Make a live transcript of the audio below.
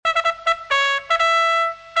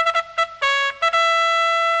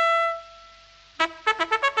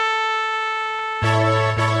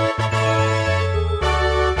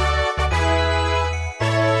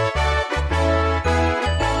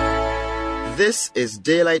This is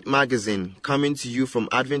Daylight Magazine, coming to you from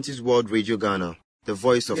Adventist World Radio Ghana, the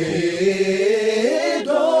voice of hope. AWR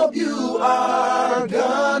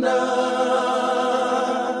Ghana,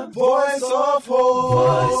 voice of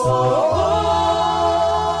hope.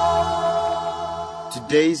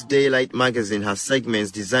 Today's Daylight Magazine has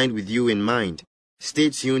segments designed with you in mind.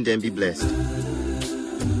 Stay tuned and be blessed.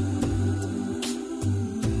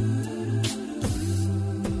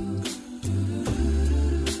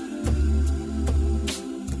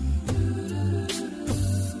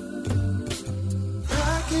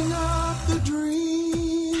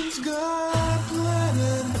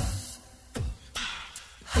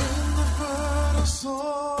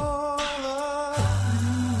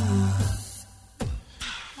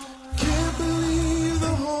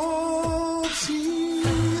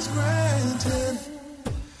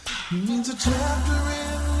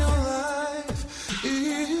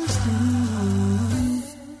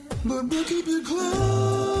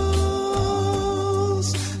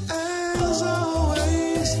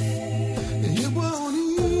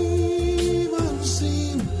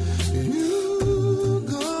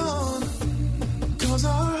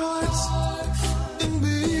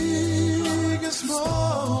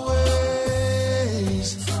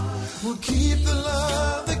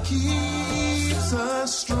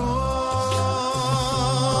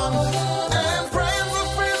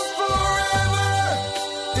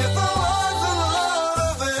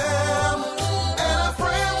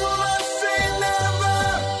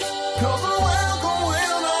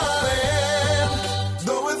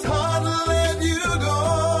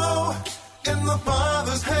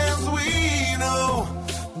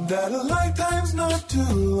 That a lifetime's not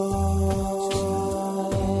too long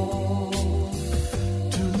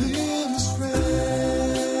to live as friends.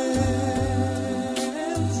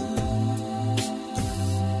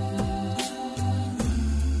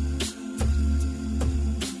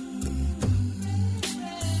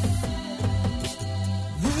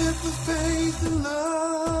 With the faith and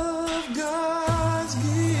love God's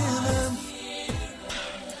given,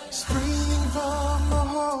 springing from the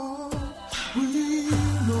heart, we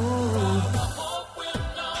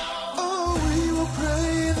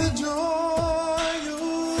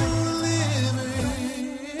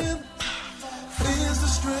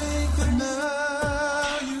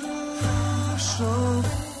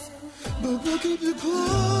keep you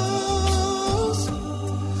close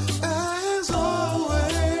as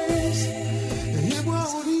always. It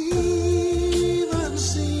won't even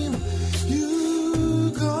seem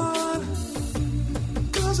you gone,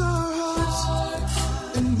 'cause our hearts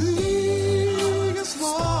in big and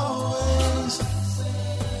small ways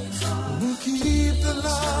will keep the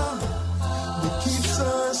love that keeps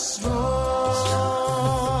us strong.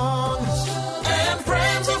 And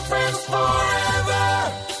friends are friends forever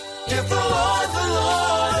if the Lord's the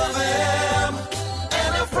Lord of them.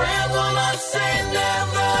 And a friend will not say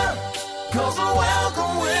never, 'cause a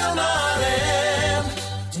welcome will not end.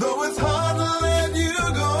 Though it's hard to let you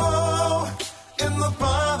go, in the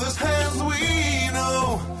Father's hands we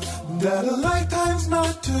know that a lifetime's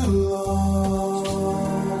not too long.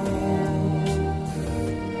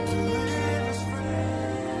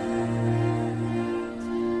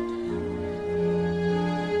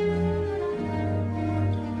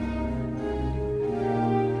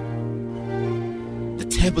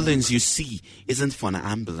 Turbulence you see isn't for an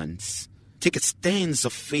ambulance. Take a stance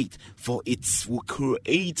of faith, for it will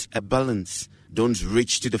create a balance. Don't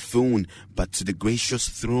reach to the phone, but to the gracious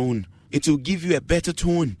throne. It will give you a better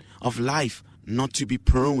tone of life, not to be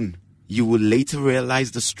prone. You will later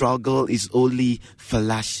realize the struggle is only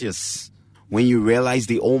fallacious. When you realize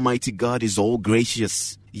the Almighty God is all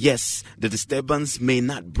gracious. Yes, the disturbance may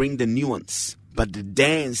not bring the nuance, but the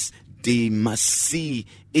dance, they must see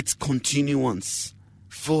its continuance.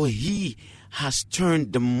 For he has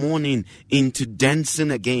turned the mourning into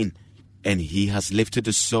dancing again, and he has lifted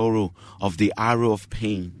the sorrow of the arrow of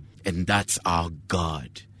pain. And that's our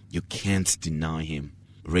God. You can't deny him.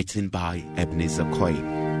 Written by Ebenezer Coy.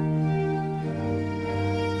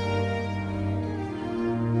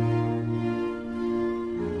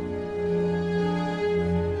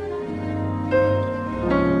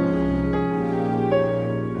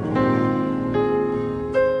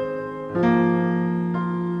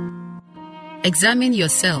 Examine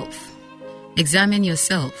yourself. Examine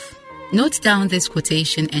yourself. Note down this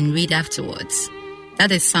quotation and read afterwards.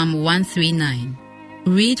 That is Psalm 139.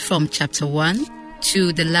 Read from chapter 1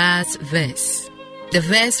 to the last verse. The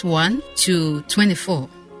verse 1 to 24.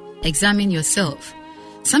 Examine yourself.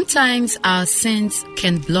 Sometimes our sins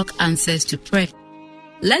can block answers to prayer.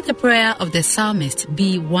 Let the prayer of the psalmist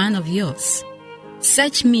be one of yours.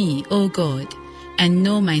 Search me, O God, and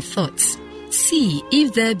know my thoughts. See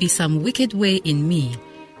if there be some wicked way in me.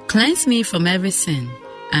 Cleanse me from every sin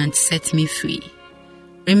and set me free.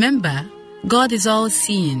 Remember, God is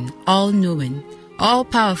all-seeing, all-knowing,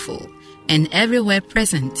 all-powerful, and everywhere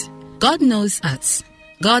present. God knows us.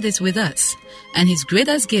 God is with us, and His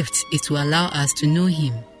greatest gift is to allow us to know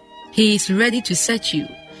Him. He is ready to search you.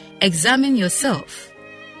 Examine yourself.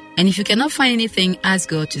 And if you cannot find anything, ask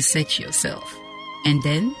God to search yourself. And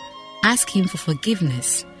then, ask Him for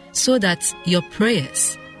forgiveness so that your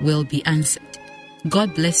prayers will be answered.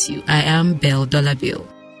 God bless you. I am Belle Dollar Bill.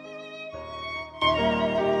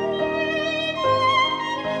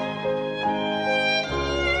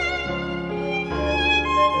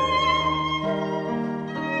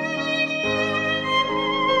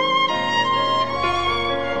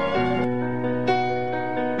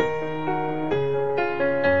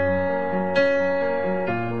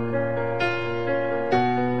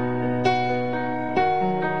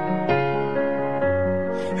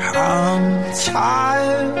 I'm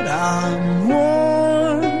tired, I'm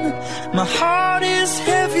worn, my heart is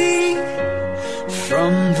heavy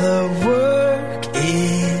from the work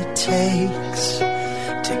it takes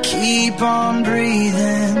to keep on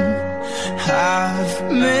breathing.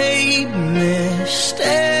 I've made mistakes,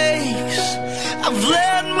 I've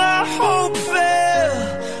let my hope fail,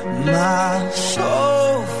 my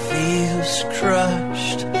soul feels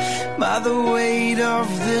crushed by the weight of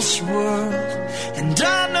this world. And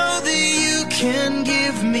I know that you can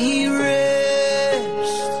give me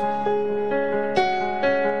rest.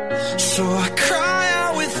 So I cry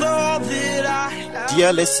out with all that I have.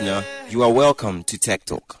 Dear listener, you are welcome to Tech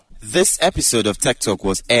Talk. This episode of Tech Talk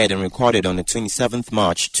was aired and recorded on the 27th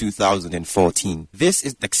March 2014. This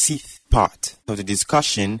is the 6th part of the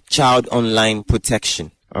discussion, Child Online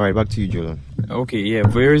Protection. All right, back to you, Jolan. Okay, yeah,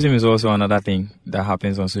 voyeurism is also another thing that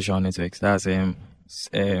happens on social networks. That's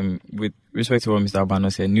with respect to what Mr. Abano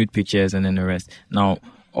said, nude pictures and then the rest. Now,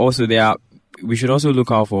 also we should also look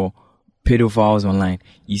out for pedophiles online.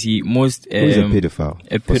 You see, most Who's a pedophile?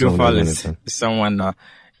 A pedophile is someone that,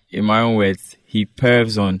 in my own words, he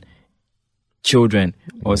pervs on children,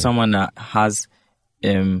 or someone that has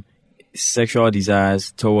sexual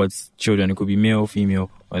desires towards children. It could be male, female,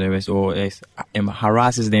 or the rest, or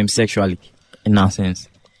harasses them sexually. In that sense,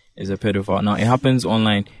 is a pedophile. Now, it happens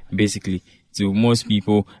online, basically. To most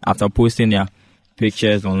people, after posting their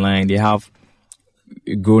pictures online, they have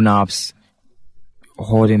grown-ups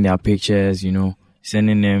holding their pictures,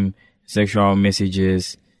 sending them sexual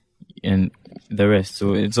messages and the rest.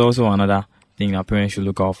 So it's also another thing that parents should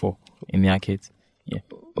look out for in their kids. Yeah.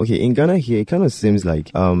 Okay, in Ghana here, it kind of seems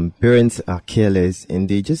like parents are careless and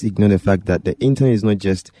they just ignore the fact that the internet is not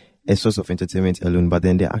just a source of entertainment alone, but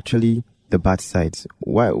then they're actually the bad sides.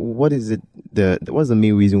 What is it? What's the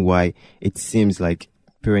main reason why it seems like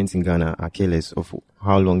parents in Ghana are careless of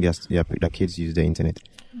how long their kids use the internet?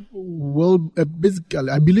 Well, basically,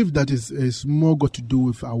 I believe that is more got to do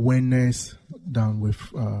with awareness than with.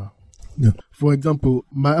 For example,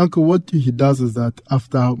 my uncle, what he does is that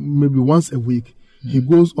after maybe once a week, he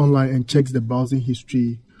goes online and checks the browsing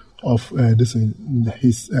history of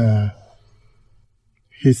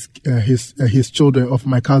his children, of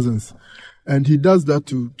my cousins. And he does that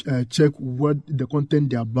to check what the content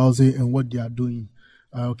they are browsing and what they are doing.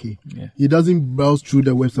 Okay. Yeah. He doesn't browse through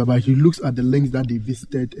the website, but he looks at the links that they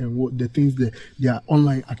visited and what the things their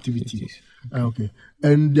online activities. Okay.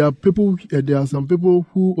 And there are some people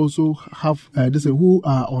who also have who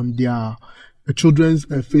are on their children's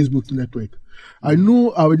Facebook network. I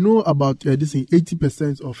know about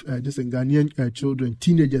 80% of Ghanaian children,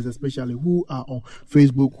 teenagers especially, who are on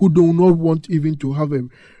Facebook, who do not want even to have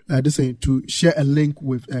to share a link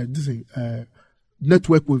with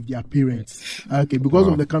network with their parents. Okay, because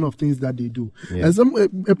of the kind of things that they do. Yeah. And some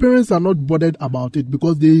parents are not bothered about it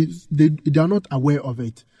because they are not aware of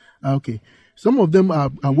it. Okay. Some of them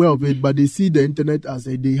are aware of it, but they see the internet as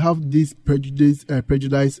they have this prejudice,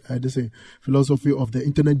 philosophy of the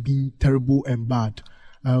internet being terrible and bad.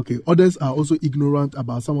 Okay. Others are also ignorant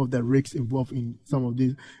about some of the risks involved in some of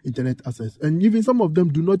these internet access. And even some of them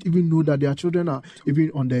do not even know that their children are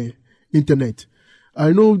even on the internet.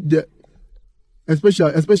 I know that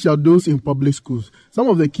especially those in public schools. Some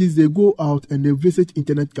of the kids, they go out and they visit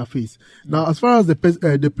internet cafes. Now, as far as the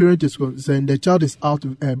parent is concerned, the child is out,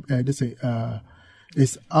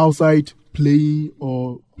 is outside playing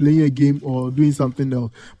a game or doing something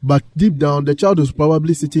else. But deep down, the child is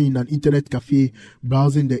probably sitting in an internet cafe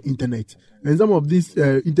browsing the internet. And some of these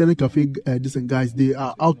internet cafe guys, they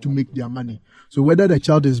are out to make their money. So whether the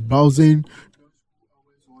child is browsing,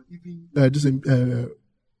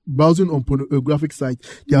 browsing on pornographic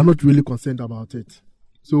sites, they are not really concerned about it.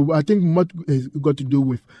 So I think much has got to do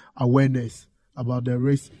with awareness about the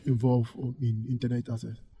risks involved in internet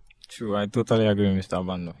access. True, I totally agree with Mr.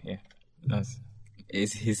 Bando. Yeah,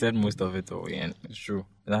 he said most of it. Oh, yeah, it's true.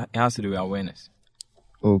 It has to do with awareness.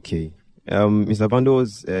 Okay. Mr. Bando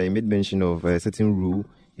made mention of a certain rule,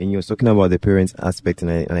 and he was talking about the parents aspect,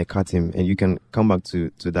 and I cut him. And you can come back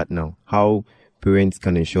to that now. How parents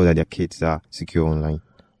can ensure that their kids are secure online.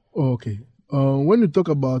 Okay. When you talk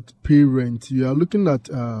about parents, we are looking at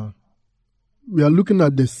the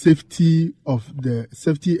safety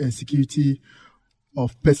and security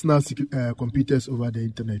of personal computers over the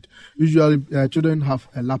internet. Usually, children have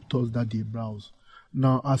laptops that they browse.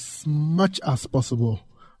 Now, as much as possible,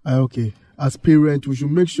 as parents, we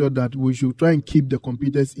should make sure that we should try and keep the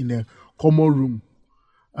computers in a common room.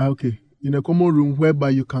 In a common room whereby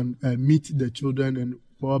you can meet the children and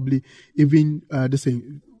probably even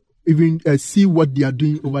see what they are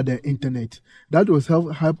doing over the internet. That will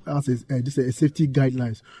help us as safety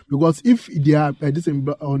guidelines. Because if they are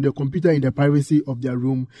on the computer in the privacy of their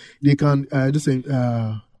room, they can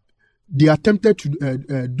they are tempted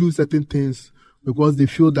to do certain things because they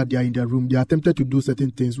feel that they are in their room. They are tempted to do certain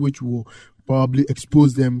things which will probably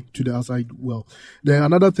expose them to the outside world. Then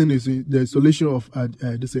another thing is the installation of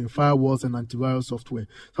firewalls and antivirus software.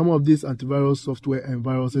 Some of these antivirus software and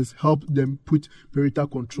viruses help them put parental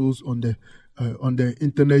controls on the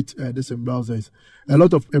internet browsers. A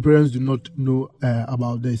lot of parents do not know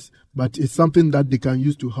about this, but it's something that they can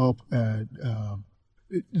use to help.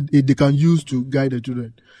 They can use to guide the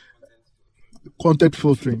children. Content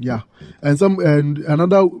filtering, yeah, and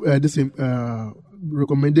another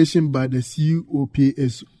recommendation by the COP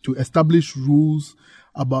is to establish rules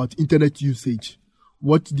about internet usage.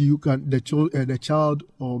 What the child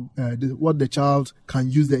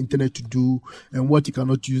can use the internet to do, and what he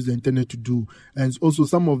cannot use the internet to do, and also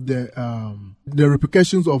some of the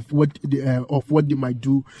repercussions of what they might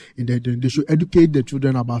do. They should educate the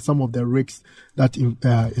children about some of the risks that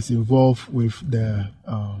is involved with the.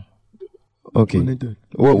 Okay.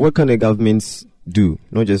 What can the governments do?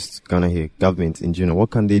 Not just Ghana here, governments in general. What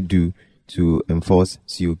can they do to enforce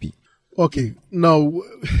COP? Okay. Now,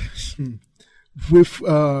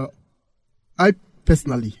 I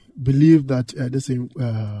personally believe that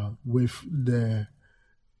with the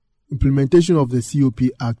implementation of the COP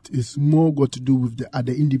Act is more got to do with at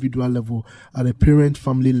the individual level, at the parent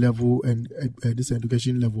family level, and this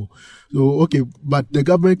education level. So, but the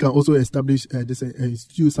government can also establish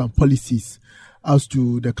institute some policies as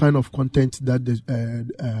to the kind of content that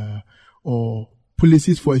or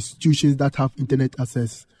policies for institutions that have internet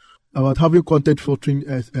access, about having content filtering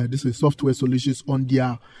software solutions on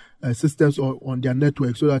their systems or on their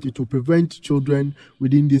network, so that it will prevent children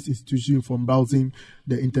within this institution from browsing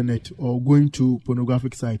the internet or going to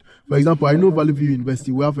pornographic site. For example, I know Valley View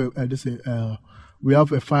University, we have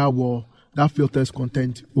a firewall that filters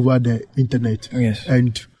content over the internet. Yes.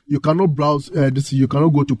 And you cannot browse you cannot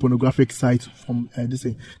go to pornographic sites from this.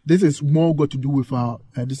 This is more got to do with our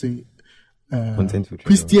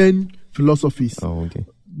Christian philosophies. Oh, okay.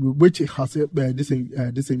 Which has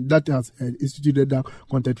that has instituted that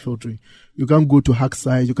content filtering. You can't go to hack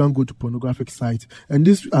sites, you can't go to pornographic sites, and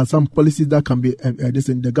these are some policies that can be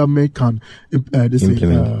the government can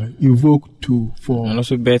invoke for. And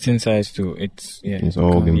also betting sites too. It's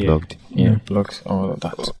all been blocked. Blocks all of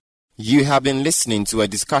that. You have been listening to a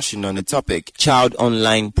discussion on the topic Child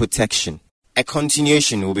Online Protection. A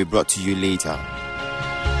continuation will be brought to you later.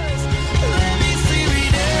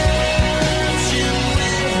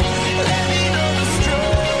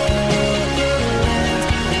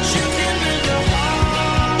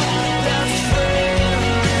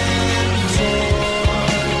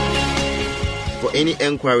 For any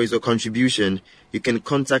enquiries or contribution, you can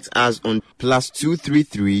contact us on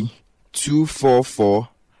 +233 244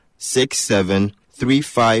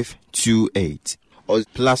 673528 or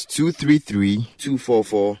 +233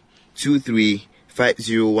 244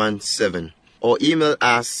 235017 or email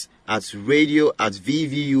us at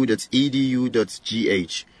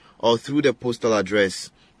radio@vvu.edu.gh or through the postal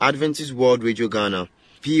address Adventist World Radio Ghana,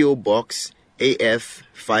 P.O. Box AF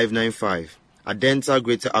 595, Adenta,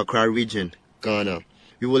 Greater Accra Region, Ghana.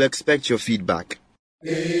 We will expect your feedback.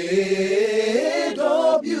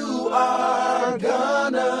 AWR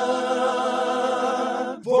Ghana,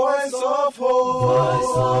 Voice of Hope.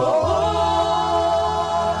 Voice of hope.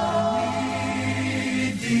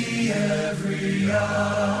 Need thee every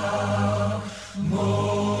hour,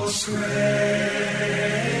 most gracious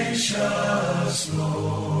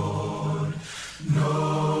Lord.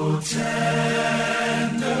 No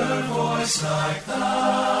tender voice like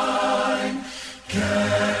thine.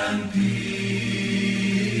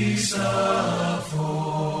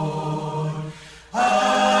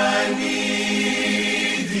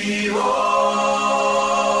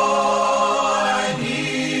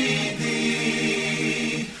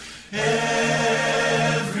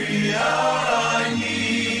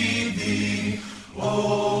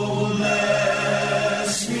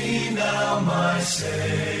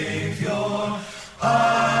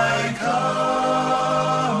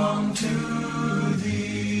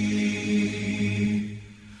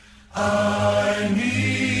 I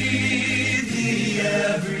need thee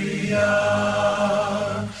every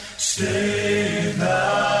hour. Stay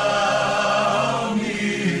thou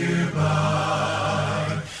nearby.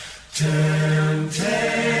 Temptations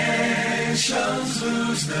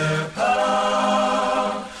lose their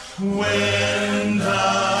power when thou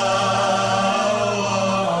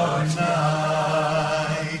art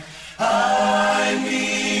nigh. I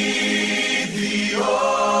need thee, oh,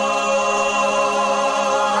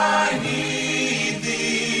 I need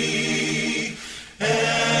thee.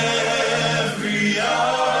 Every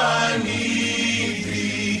hour I need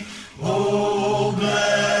thee. Oh,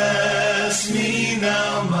 bless me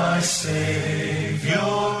now, my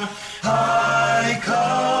Savior. I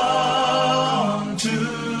come to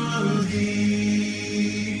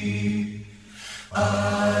thee.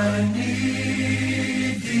 I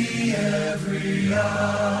need thee every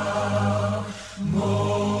hour,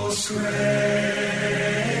 most gracious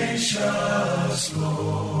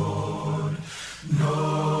Lord.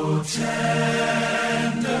 No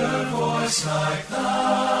tender voice like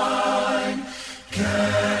thine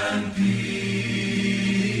can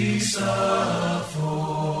peace afford.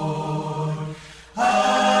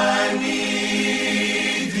 I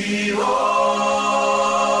need thee, oh,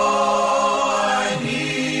 I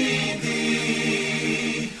need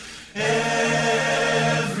thee.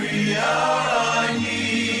 Every hour I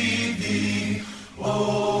need thee.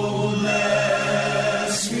 Oh,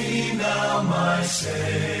 bless me now, my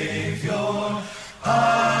Savior.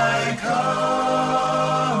 I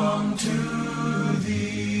come to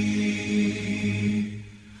thee.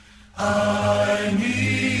 I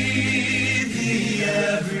need thee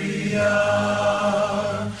every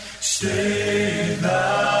hour. Stay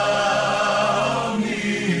thou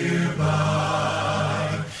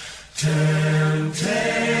nearby.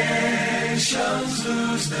 Temptations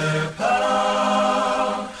lose their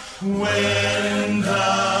power when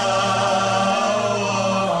thou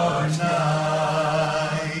art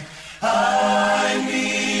nigh. I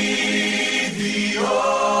need thee, oh,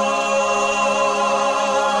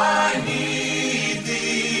 I need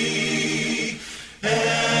thee.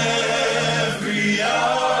 Every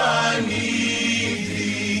hour I need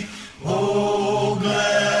thee. Oh,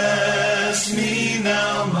 bless me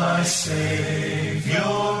now, my Savior.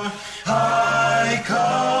 I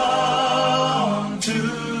come to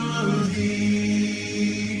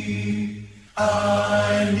thee.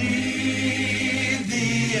 I need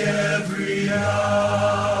thee every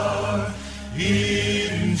hour.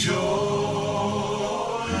 In joy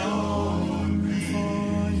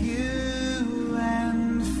for you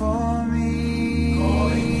and for me.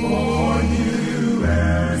 Calling for you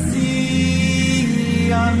and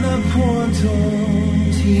me. On the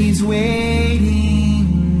portals, he's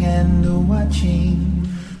waiting and watching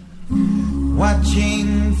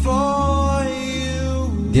for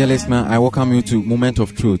you. Dear listener, I welcome you to Moment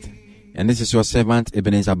of Truth, and this is your servant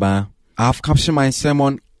Ebenezer Ba. I have captioned my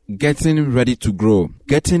sermon, Getting Ready to Grow.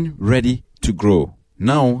 Getting Ready to Grow.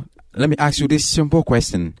 Now, let me ask you this simple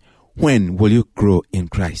question. When will you grow in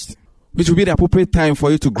Christ? Which will be the appropriate time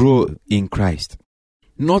for you to grow in Christ?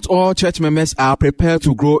 Not all church members are prepared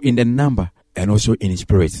to grow in the number and also in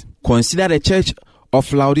spirit. Consider the church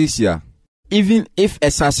of Laodicea. Even if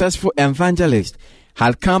a successful evangelist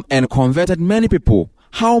had come and converted many people,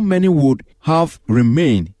 how many would have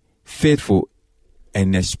remained faithful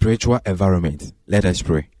in a spiritual environment? Let us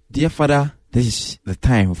pray. Dear Father, this is the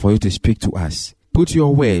time for you to speak to us. Put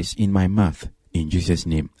your words in my mouth. In Jesus'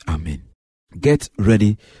 name, amen. Get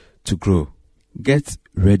ready to grow. Get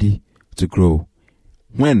ready to grow.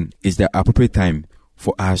 When is the appropriate time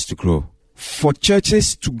for us to grow? For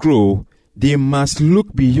churches to grow, they must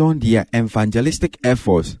look beyond their evangelistic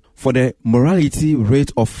efforts, for the morality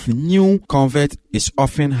rate of new converts is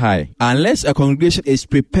often high. Unless a congregation is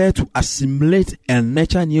prepared to assimilate and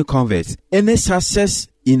nurture new converts, any success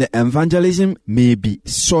in the evangelism may be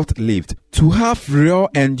short-lived. To have real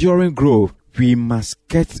enduring growth, we must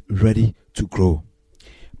get ready to grow.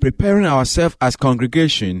 Preparing ourselves as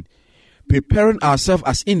congregation, preparing ourselves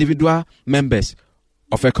as individual members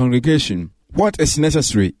of a congregation. What is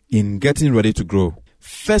necessary in getting ready to grow?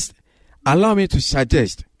 First, allow me to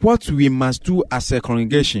suggest what we must do as a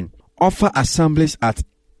congregation. Offer assemblies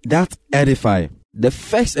that edify. The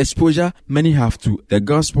first exposure many have to the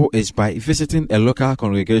gospel is by visiting a local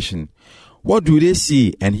congregation. What do they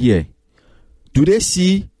see and hear? Do they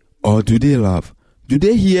see or do they love? Do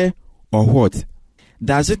they hear or what?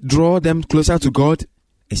 Does it draw them closer to God?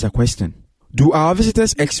 Is a question. Do our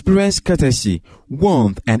visitors experience courtesy,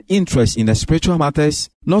 warmth, and interest in the spiritual matters?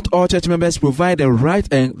 Not all church members provide the right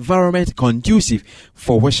environment conducive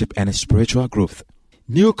for worship and spiritual growth.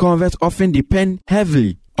 New converts often depend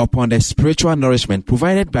heavily upon the spiritual nourishment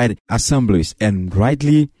provided by the assemblies, and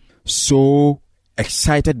rightly so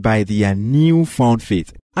excited by their newfound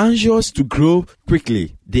faith. Anxious to grow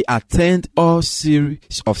quickly, they attend all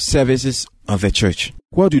series of services of the church.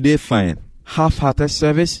 What do they find? Half-hearted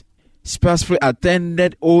service? Sparsely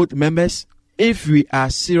attended old members? If we are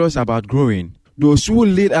serious about growing, those who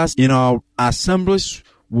lead us in our assemblies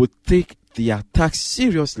would take their task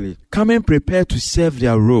seriously, coming prepared to serve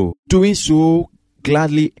their role, doing so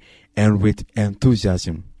gladly and with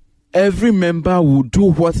enthusiasm. Every member will do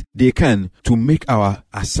what they can to make our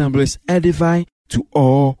assemblies edifying to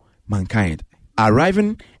all mankind.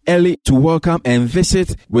 Arriving early to welcome and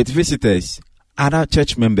visit with visitors, other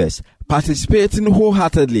church members, participating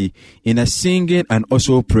wholeheartedly in the singing and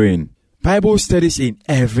also praying. Bible studies in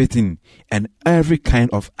everything and every kind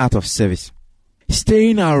of act of service.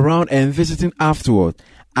 Staying around and visiting afterward,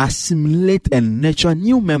 assimilate and nurture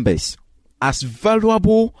new members. As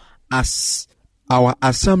valuable as our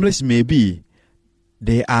assemblies may be,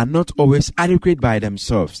 they are not always adequate by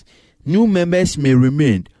themselves. New members may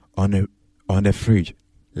remain on the fringe,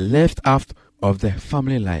 left out of the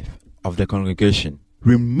family life of the congregation.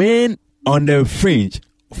 Remain on the fringe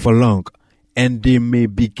for long, and they may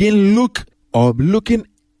begin looking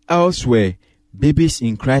elsewhere. Babies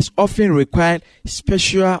in Christ often require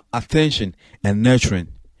special attention and nurturing.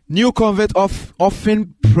 New converts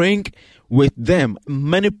often bring with them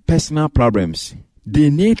many personal problems. They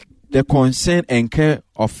need the concern and care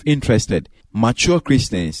of interested, mature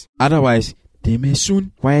Christians. Otherwise, they may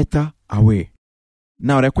soon wither away.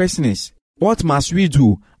 Now the question is, what must we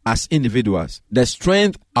do as individuals to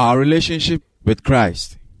strengthen our relationship with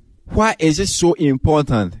Christ? Why is it so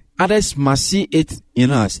important? Others must see it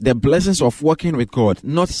in us, the blessings of working with God,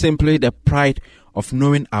 not simply the pride of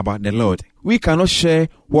knowing about the Lord. We cannot share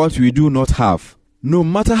what we do not have. No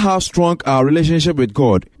matter how strong our relationship with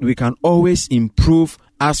God, we can always improve,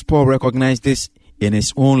 as Paul recognized this in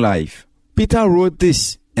his own life. Peter wrote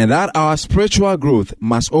this, and that our spiritual growth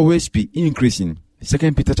must always be increasing.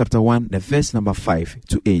 2 Peter chapter 1, the verse number 5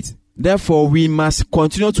 to 8. Therefore, we must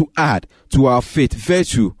continue to add to our faith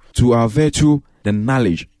virtue, to our virtue the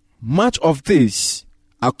knowledge. Much of this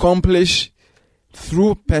accomplished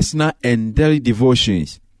through personal and daily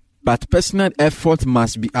devotions, but personal effort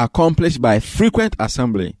must be accomplished by frequent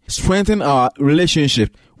assembly, strengthen our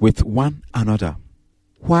relationship with one another.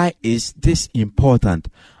 Why is this important?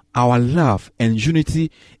 Our love and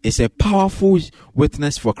unity is a powerful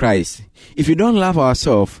witness for Christ. If we don't love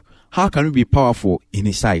ourselves, how can we be powerful in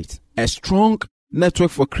His sight? A strong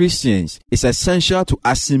network for Christians is essential to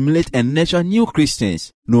assimilate and nurture new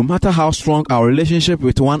Christians. No matter how strong our relationship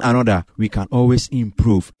with one another, we can always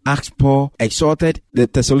improve. As Paul exhorted the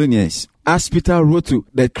Thessalonians, as Peter wrote to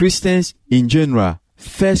the Christians in general,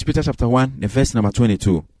 1 Peter chapter 1, the verse number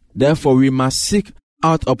 22. Therefore, we must seek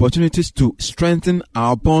out opportunities to strengthen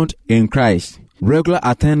our bond in Christ. Regular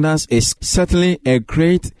attendance is certainly a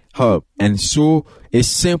great help, and so is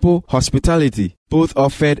simple hospitality, both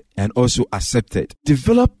offered and also accepted.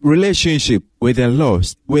 Develop relationship with the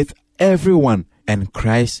lost, with everyone, and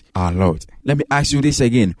Christ our Lord. Let me ask you this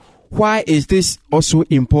again. Why is this also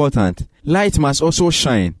important? Light must also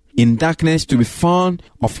shine in darkness to be found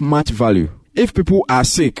of much value. If people are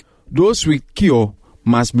sick, those with cure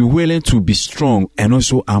must be willing to be strong and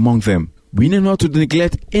also among them. We need not to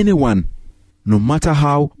neglect anyone, no matter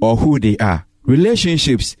how or who they are.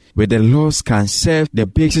 Relationships with the lost can serve the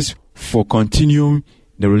basis for continuing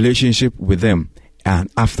the relationship with them, and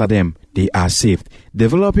after them, they are saved.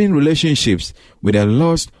 Developing relationships with the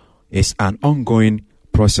lost is an ongoing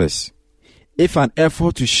process. If an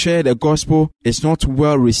effort to share the gospel is not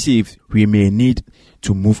well received, we may need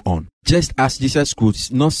to move on. Just as Jesus could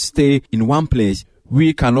not stay in one place,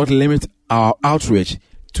 we cannot limit our outreach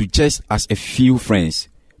to just as a few friends,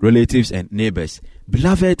 relatives, and neighbors.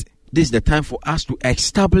 Beloved, this is the time for us to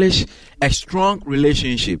establish a strong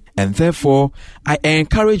relationship, and therefore I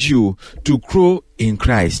encourage you to grow in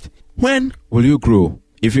Christ. When will you grow?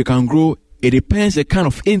 If you can grow, it depends the kind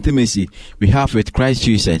of intimacy we have with Christ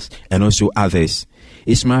Jesus and also others.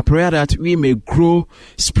 It's my prayer that we may grow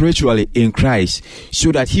spiritually in Christ,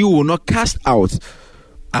 so that He will not cast out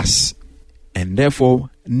us and therefore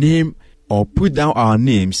name or put down our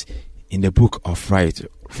names in the book of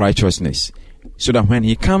righteousness, so that when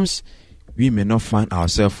He comes, we may not find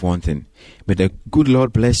ourselves wanting. May the good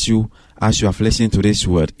Lord bless you as you have listened to this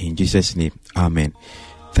word. In Jesus' name, amen.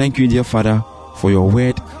 Thank you, dear Father, for your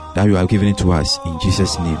word that you have given to us. In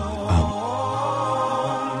Jesus' name, amen.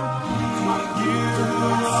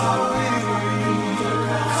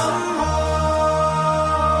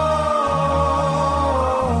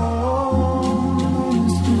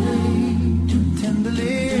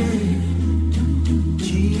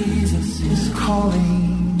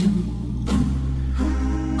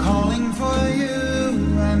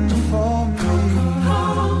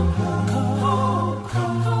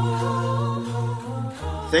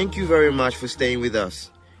 Thank you very much for staying with us.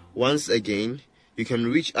 Once again, you can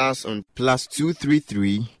reach us on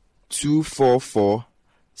 +233 244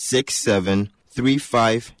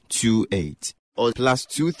 673528 or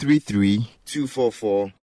 +233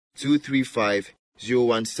 244 235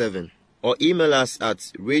 017 or email us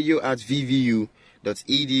at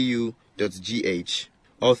radio@vvu.edu.gh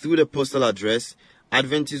or through the postal address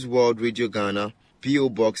Adventist World Radio Ghana, P.O.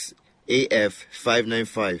 Box AF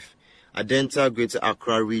 595, Adenta, Greater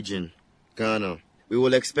Accra Region, Ghana. We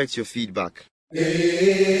will expect your feedback. AWR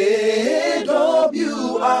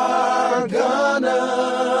Ghana,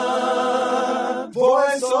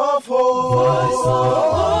 Voice of Hope.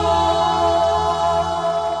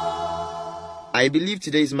 I believe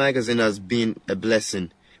today's magazine has been a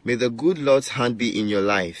blessing. May the good Lord's hand be in your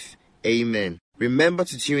life. Amen. Remember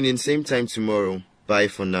to tune in same time tomorrow. Bye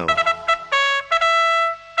for now.